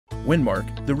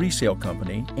Winmark, the resale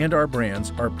company, and our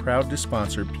brands are proud to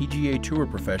sponsor PGA Tour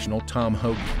professional Tom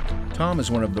Hoge. Tom is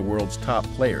one of the world's top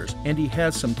players, and he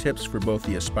has some tips for both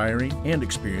the aspiring and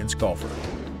experienced golfer.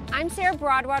 I'm Sarah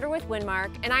Broadwater with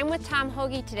Winmark, and I'm with Tom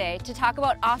Hoge today to talk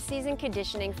about off-season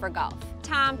conditioning for golf.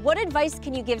 Tom, what advice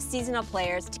can you give seasonal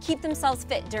players to keep themselves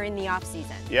fit during the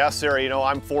off-season? Yeah, Sarah,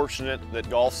 I'm fortunate that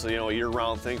golf's a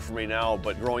year-round thing for me now,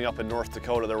 but growing up in North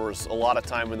Dakota, there was a lot of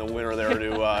time in the winter there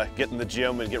to get in the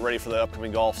gym and get ready for the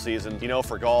upcoming golf season.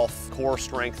 For golf, core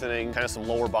strengthening, kind of some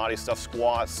lower body stuff,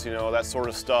 squats, that sort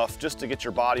of stuff, just to get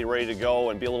your body ready to go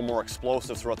and be a little more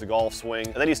explosive throughout the golf swing.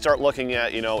 And then you start looking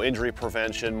at, injury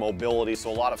prevention, mobility, so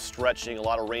a lot of stretching, a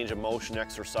lot of range of motion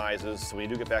exercises. So when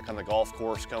you do get back on the golf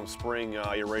course come spring,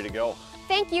 you're ready to go.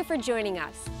 Thank you for joining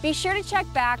us. Be sure to check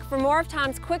back for more of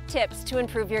Tom's quick tips to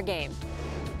improve your game.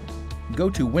 Go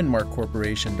to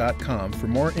winmarkcorporation.com for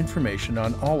more information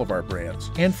on all of our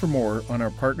brands and for more on our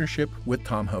partnership with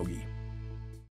Tom Hoge.